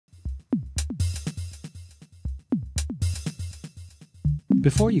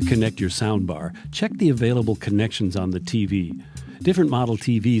Before you connect your soundbar, check the available connections on the TV. Different model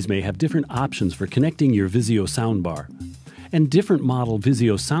TVs may have different options for connecting your VIZIO Sound Bar. And different model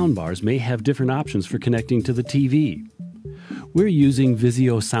VIZIO soundbars may have different options for connecting to the TV. We're using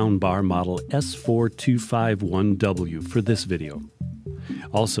VIZIO Sound Bar model S4251W for this video.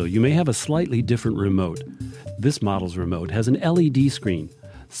 Also, you may have a slightly different remote. This model's remote has an LED screen.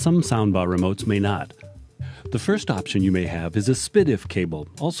 Some soundbar remotes may not. The first option you may have is a SPDIF cable,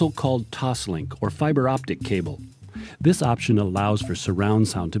 also called Toslink or fiber optic cable. This option allows for surround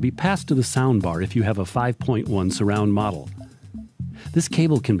sound to be passed to the soundbar if you have a 5.1 surround model. This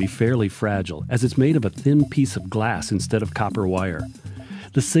cable can be fairly fragile as it's made of a thin piece of glass instead of copper wire.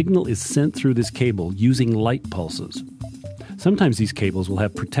 The signal is sent through this cable using light pulses. Sometimes these cables will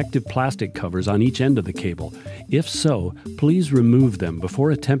have protective plastic covers on each end of the cable. If so, please remove them before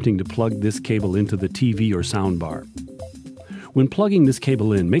attempting to plug this cable into the TV or soundbar. When plugging this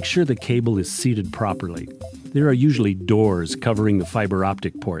cable in, make sure the cable is seated properly. There are usually doors covering the fiber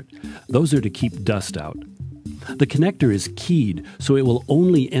optic port. Those are to keep dust out. The connector is keyed, so it will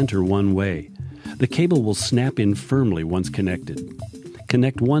only enter one way. The cable will snap in firmly once connected.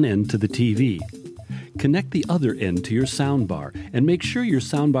 Connect one end to the TV. Connect the other end to your soundbar and make sure your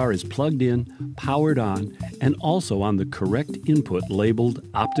soundbar is plugged in, powered on, and also on the correct input labeled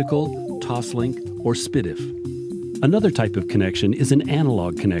optical, Toslink, or SPDIF. Another type of connection is an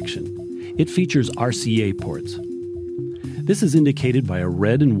analog connection. It features RCA ports. This is indicated by a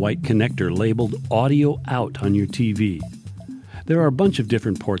red and white connector labeled Audio Out on your TV. There are a bunch of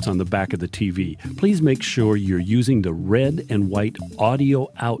different ports on the back of the TV. Please make sure you're using the red and white Audio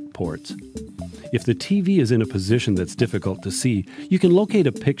Out ports. If the TV is in a position that's difficult to see, you can locate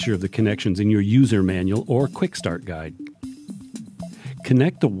a picture of the connections in your user manual or quick start guide.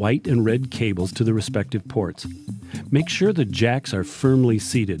 Connect the white and red cables to the respective ports. Make sure the jacks are firmly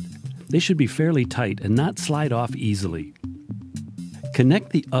seated. They should be fairly tight and not slide off easily. Connect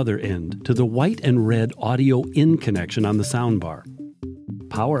the other end to the white and red audio in connection on the soundbar.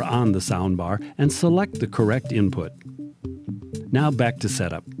 Power on the soundbar and select the correct input. Now back to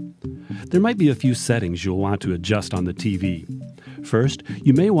setup. There might be a few settings you'll want to adjust on the TV. First,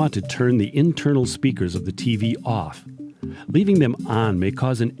 you may want to turn the internal speakers of the TV off. Leaving them on may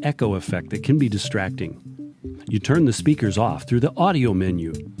cause an echo effect that can be distracting. You turn the speakers off through the audio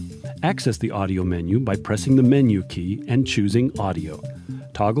menu. Access the audio menu by pressing the menu key and choosing Audio.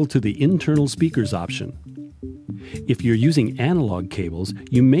 Toggle to the internal speakers option. If you're using analog cables,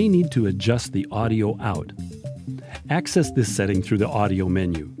 you may need to adjust the audio out. Access this setting through the audio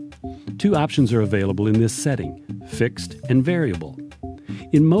menu. Two options are available in this setting, fixed and variable.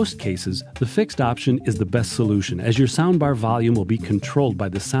 In most cases, the fixed option is the best solution as your soundbar volume will be controlled by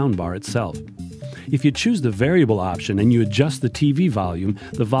the soundbar itself. If you choose the variable option and you adjust the TV volume,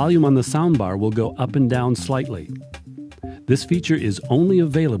 the volume on the soundbar will go up and down slightly. This feature is only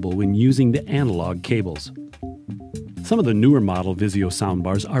available when using the analog cables. Some of the newer model VIZIO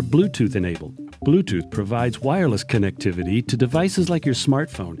soundbars are Bluetooth enabled. Bluetooth provides wireless connectivity to devices like your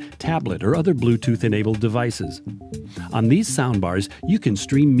smartphone, tablet, or other Bluetooth-enabled devices. On these soundbars, you can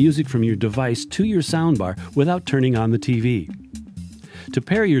stream music from your device to your soundbar without turning on the TV. To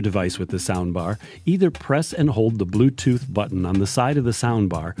pair your device with the soundbar, either press and hold the Bluetooth button on the side of the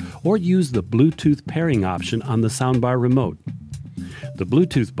soundbar or use the Bluetooth pairing option on the soundbar remote. The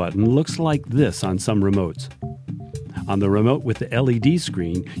Bluetooth button looks like this on some remotes. On the remote with the LED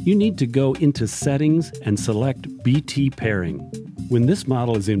screen, you need to go into Settings and select BT Pairing. When this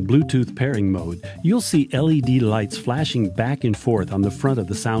model is in Bluetooth pairing mode, you'll see LED lights flashing back and forth on the front of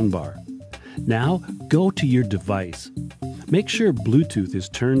the soundbar. Now, go to your device. Make sure Bluetooth is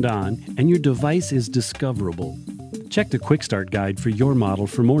turned on and your device is discoverable. Check the Quick Start Guide for your model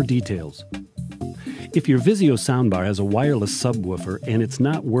for more details. If your VIZIO soundbar has a wireless subwoofer and it's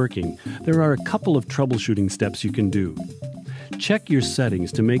not working, there are a couple of troubleshooting steps you can do. Check your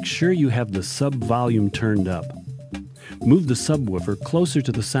settings to make sure you have the sub volume turned up. Move the subwoofer closer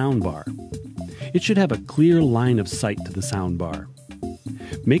to the soundbar. It should have a clear line of sight to the soundbar.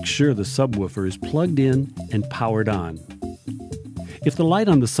 Make sure the subwoofer is plugged in and powered on. If the light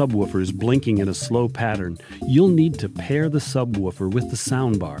on the subwoofer is blinking in a slow pattern, you'll need to pair the subwoofer with the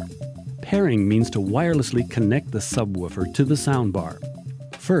soundbar. Pairing means to wirelessly connect the subwoofer to the soundbar.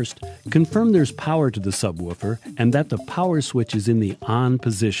 First, confirm there's power to the subwoofer and that the power switch is in the on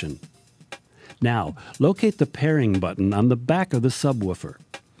position. Now, locate the pairing button on the back of the subwoofer.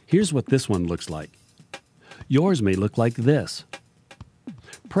 Here's what this one looks like. Yours may look like this.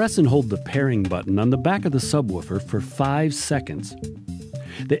 Press and hold the pairing button on the back of the subwoofer for 5 seconds.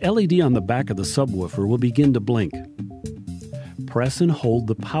 The LED on the back of the subwoofer will begin to blink. press and hold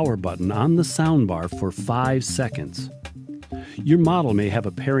the power button on the soundbar for 5 seconds. Your model may have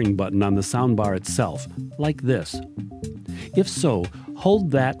a pairing button on the soundbar itself, like this. If so,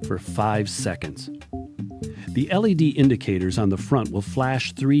 hold that for 5 seconds. The LED indicators on the front will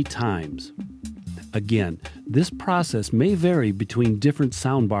flash 3 times. Again, this process may vary between different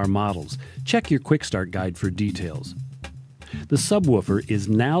soundbar models. Check your Quick Start guide for details. The subwoofer is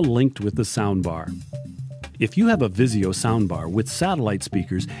now linked with the soundbar. If you have a VIZIO Sound Bar with satellite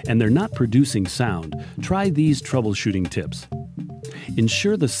speakers and they're not producing sound, try these troubleshooting tips.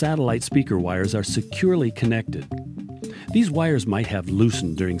 Ensure the satellite speaker wires are securely connected. These wires might have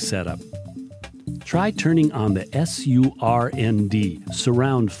loosened during setup. Try turning on the SURND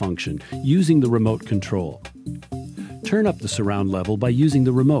surround function using the remote control. Turn up the surround level by using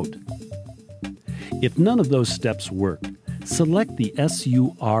the remote. If none of those steps work, select the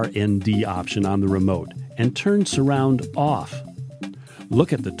SURND option on the remote and turn surround off.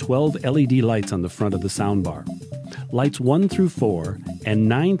 Look at the 12 LED lights on the front of the soundbar. Lights 1 through 4 and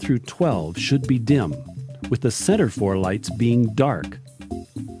 9 through 12 should be dim, with the center 4 lights being dark.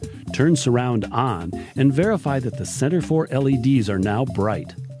 Turn surround on and verify that the center 4 LEDs are now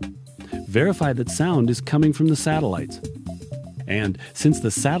bright. Verify that sound is coming from the satellites. And since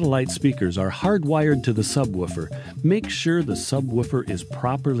the satellite speakers are hardwired to the subwoofer, make sure the subwoofer is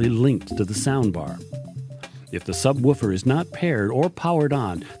properly linked to the soundbar. If the subwoofer is not paired or powered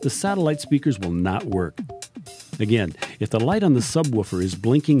on, the satellite speakers will not work. Again, if the light on the subwoofer is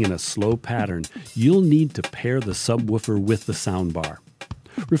blinking in a slow pattern, you'll need to pair the subwoofer with the soundbar.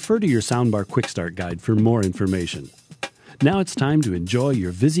 Refer to your soundbar Quick Start guide for more information. Now it's time to enjoy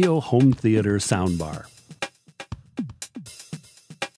your VIZIO home theater soundbar.